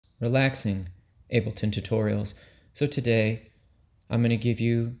relaxing Ableton tutorials. So today, I'm going to give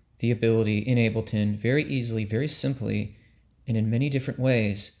you the ability in Ableton very easily, very simply, and in many different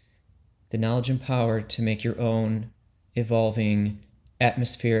ways, the knowledge and power to make your own evolving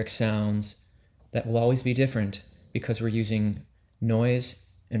atmospheric sounds that will always be different because we're using noise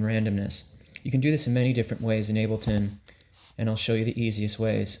and randomness. You can do this in many different ways in Ableton, and I'll show you the easiest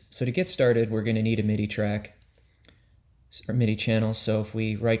ways. So to get started, we're going to need a MIDI track or MIDI channel. So if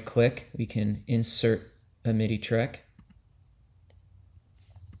we right click, we can insert a MIDI track.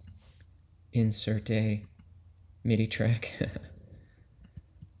 Insert a MIDI track.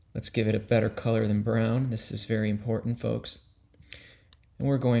 Let's give it a better color than brown. This is very important, folks. And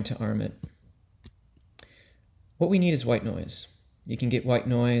we're going to arm it. What we need is white noise. You can get white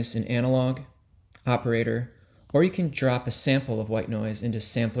noise in analog, operator, or you can drop a sample of white noise into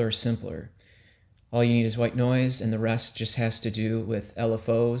sampler simpler. All you need is white noise, and the rest just has to do with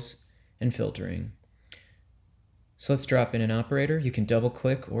LFOs and filtering. So let's drop in an operator. You can double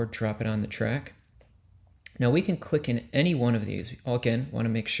click or drop it on the track. Now we can click in any one of these. Again, want to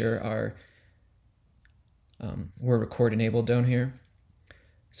make sure we're record enabled down here.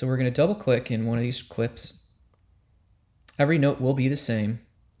 So we're going to double click in one of these clips. Every note will be the same,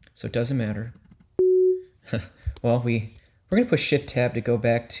 so it doesn't matter. Well, we're going to push Shift Tab to go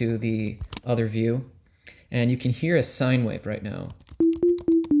back to the other view, and you can hear a sine wave right now.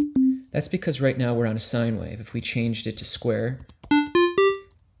 That's because right now we're on a sine wave. If we changed it to square,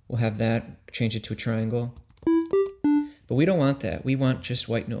 we'll have that, change it to a triangle. But we don't want that. We want just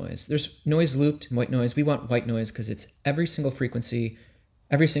white noise. There's noise looped and white noise. We want white noise because it's every single frequency,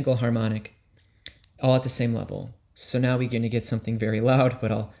 every single harmonic, all at the same level. So now we're going to get something very loud,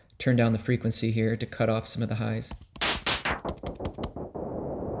 but I'll turn down the frequency here to cut off some of the highs.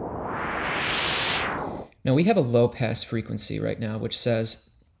 Now we have a low pass frequency right now, which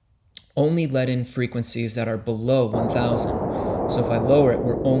says only let in frequencies that are below 1000. So if I lower it,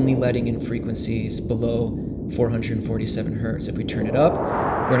 we're only letting in frequencies below 447 hertz. If we turn it up,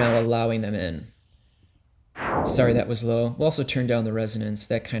 we're now allowing them in. Sorry, that was low. We'll also turn down the resonance.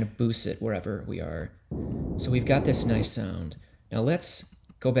 That kind of boosts it wherever we are. So we've got this nice sound. Now let's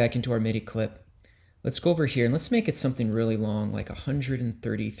go back into our MIDI clip. Let's go over here and let's make it something really long, like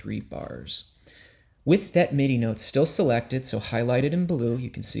 133 bars. With that MIDI note still selected, so highlighted in blue, you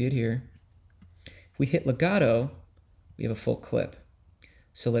can see it here. If we hit legato, we have a full clip.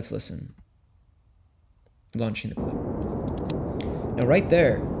 So let's listen. Launching the clip. Now right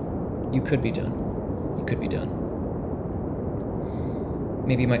there, you could be done. You could be done.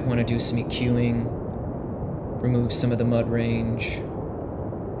 Maybe you might want to do some EQing, remove some of the mud range.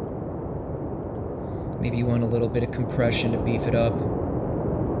 Maybe you want a little bit of compression to beef it up.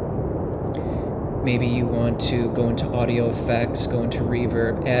 Maybe you want to go into audio effects, go into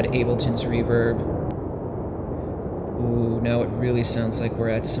reverb, add Ableton's reverb. Ooh, now it really sounds like we're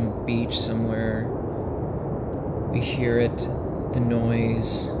at some beach somewhere. We hear it, the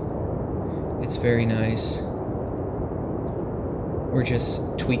noise. It's very nice. We're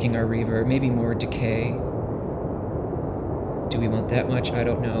just tweaking our reverb, maybe more decay. Do we want that much? I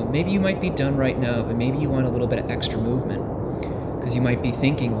don't know. Maybe you might be done right now, but maybe you want a little bit of extra movement. Because you might be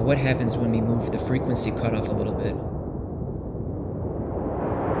thinking, well, what happens when we move the frequency cutoff a little bit?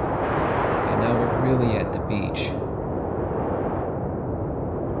 Okay, now we're really at the beach.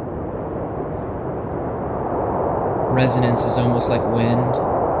 Resonance is almost like wind.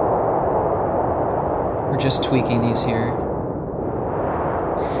 We're just tweaking these here.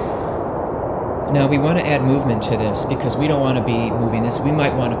 Now we want to add movement to this because we don't want to be moving this. We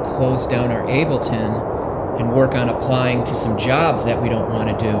might want to close down our Ableton and work on applying to some jobs that we don't want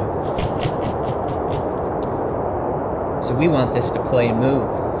to do. So we want this to play and move.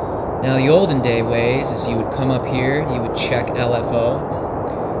 Now the olden day ways is you would come up here, you would check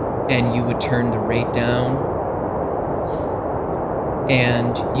LFO, and you would turn the rate down,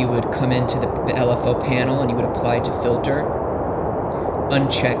 and you would come into the LFO panel and you would apply to filter,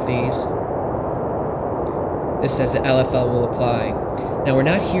 uncheck these. This says that LFL will apply. Now we're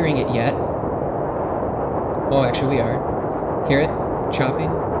not hearing it yet. Oh, actually we are. Hear it? Chopping?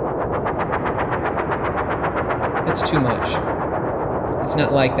 That's too much. It's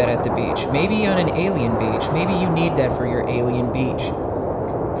not like that at the beach. Maybe on an alien beach. Maybe you need that for your alien beach.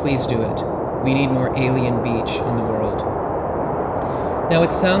 Please do it. We need more alien beach in the world. Now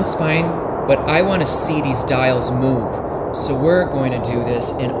it sounds fine, but I want to see these dials move. So we're going to do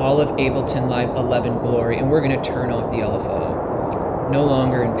this in all of Ableton Live 11 glory, and we're going to turn off the LFO. No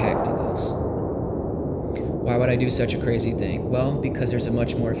longer impacting us. Why would I do such a crazy thing? Well, because there's a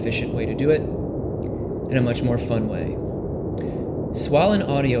much more efficient way to do it, and a much more fun way. So while in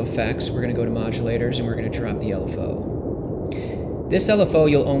audio effects, we're going to go to modulators and we're going to drop the LFO. This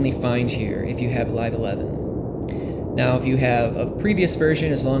LFO you'll only find here if you have Live 11. Now, if you have a previous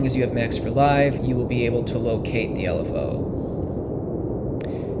version, as long as you have Max for Live, you will be able to locate the LFO.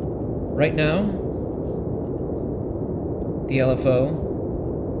 Right now, the LFO,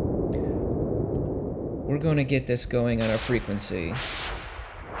 we're going to get this going on our frequency.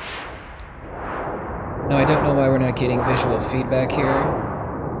 Now, I don't know why we're not getting visual feedback here,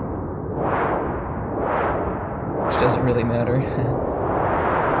 which doesn't really matter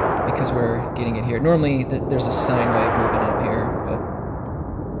because we're getting it here. Normally, there's a sine wave moving up here, but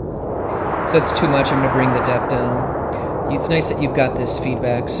so it's too much. I'm going to bring the depth down. It's nice that you've got this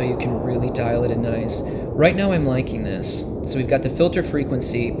feedback so you can really dial it in nice. Right now, I'm liking this. So we've got the filter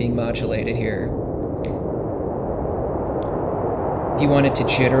frequency being modulated here. If you want it to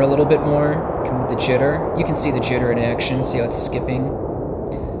jitter a little bit more, you can move the jitter. You can see the jitter in action, see how it's skipping.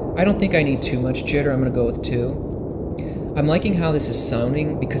 I don't think I need too much jitter, I'm gonna go with 2. I'm liking how this is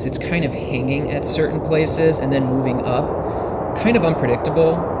sounding because it's kind of hanging at certain places and then moving up. Kind of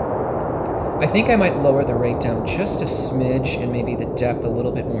unpredictable. I think I might lower the rate down just a smidge and maybe the depth a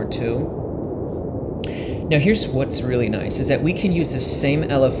little bit more too. Now here's what's really nice, is that we can use this same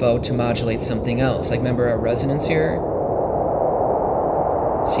LFO to modulate something else. Like remember our resonance here?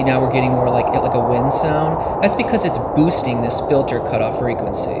 See, now we're getting more like a wind sound. That's because it's boosting this filter cutoff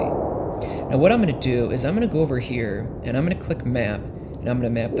frequency. Now what I'm going to do is I'm going to go over here and I'm going to click map and I'm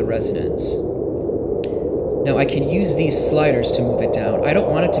going to map the resonance. Now I can use these sliders to move it down. I don't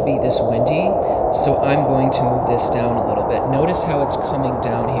want it to be this windy, so I'm going to move this down a little bit. Notice how it's coming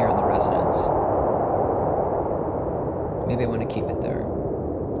down here on the resonance. Maybe I want to keep it there.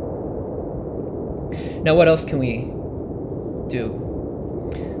 Now what else can we do?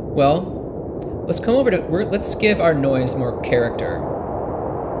 Well, let's come over to, let's give our noise more character.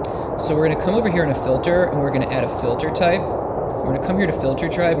 So we're going to come over here in a filter, and we're going to add a filter type. We're going to come here to filter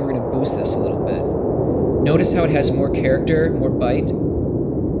drive, and we're going to boost this a little bit. Notice how it has more character, more bite.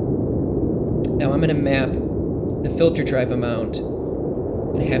 Now I'm going to map the filter drive amount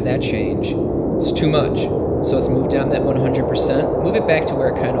and have that change. It's too much, so let's move down that 100%. Move it back to where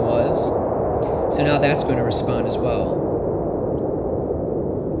it kind of was. So now that's going to respond as well.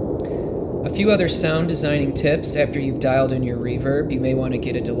 A few other sound designing tips after you've dialed in your reverb. You may want to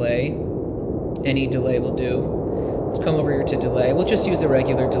get a delay. Any delay will do. Let's come over here to delay. We'll just use a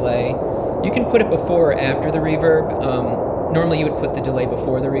regular delay. You can put it before or after the reverb. Normally you would put the delay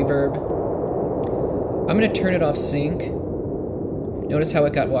before the reverb. I'm going to turn it off sync. Notice how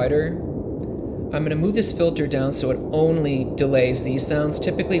it got wider. I'm going to move this filter down so it only delays these sounds.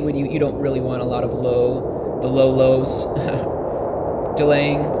 Typically when you don't really want a lot of the low lows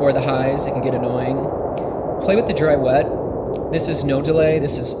delaying, or the highs, it can get annoying. Play with the dry wet. This is no delay,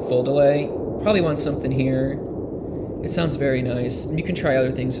 this is full delay. Probably want something here. It sounds very nice. And you can try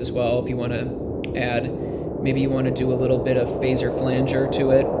other things as well if you want to add. Maybe you want to do a little bit of phaser flanger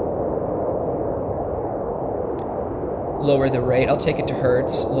to it. Lower the rate. I'll take it to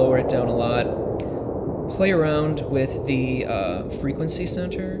hertz, lower it down a lot. Play around with the frequency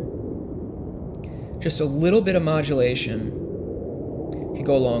center. Just a little bit of modulation can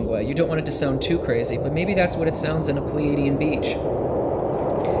go a long way. You don't want it to sound too crazy, but maybe that's what it sounds in a Pleiadian beach.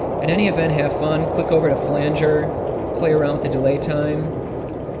 In any event, have fun. Click over to flanger, play around with the delay time.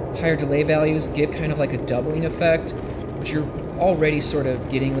 Higher delay values give kind of like a doubling effect, which you're already sort of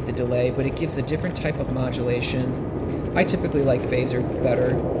getting with the delay, but it gives a different type of modulation. I typically like phaser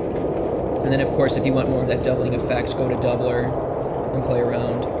better. And then of course, if you want more of that doubling effect, go to doubler and play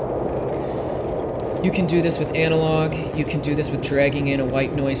around. You can do this with analog, you can do this with dragging in a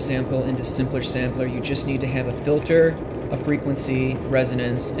white noise sample into simpler sampler. You just need to have a filter, a frequency,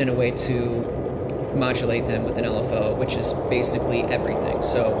 resonance, and a way to modulate them with an LFO, which is basically everything.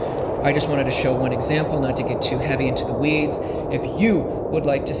 So I just wanted to show one example, not to get too heavy into the weeds. If you would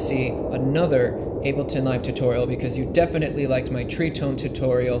like to see another Ableton Live tutorial because you definitely liked my tree tone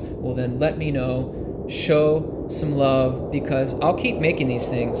tutorial, well then let me know. Show some love, because I'll keep making these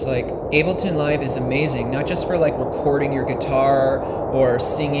things. Like Ableton Live is amazing, not just for like recording your guitar or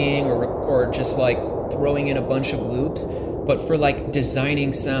singing or just like throwing in a bunch of loops, but for like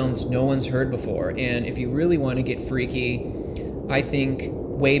designing sounds no one's heard before. And if you really want to get freaky, I think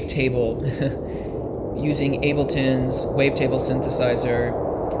wavetable, using Ableton's wavetable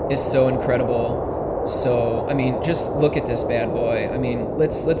synthesizer is so incredible. So, I mean, just look at this bad boy. I mean,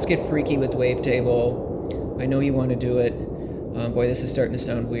 let's get freaky with wavetable. I know you want to do it. Boy, this is starting to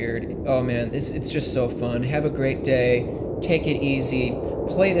sound weird. Oh man, it's just so fun. Have a great day. Take it easy.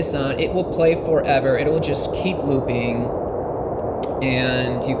 Play this on. It will play forever. It will just keep looping.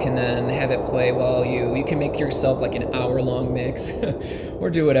 and you can then have it play while you can make yourself like an hour-long mix or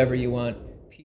do whatever you want.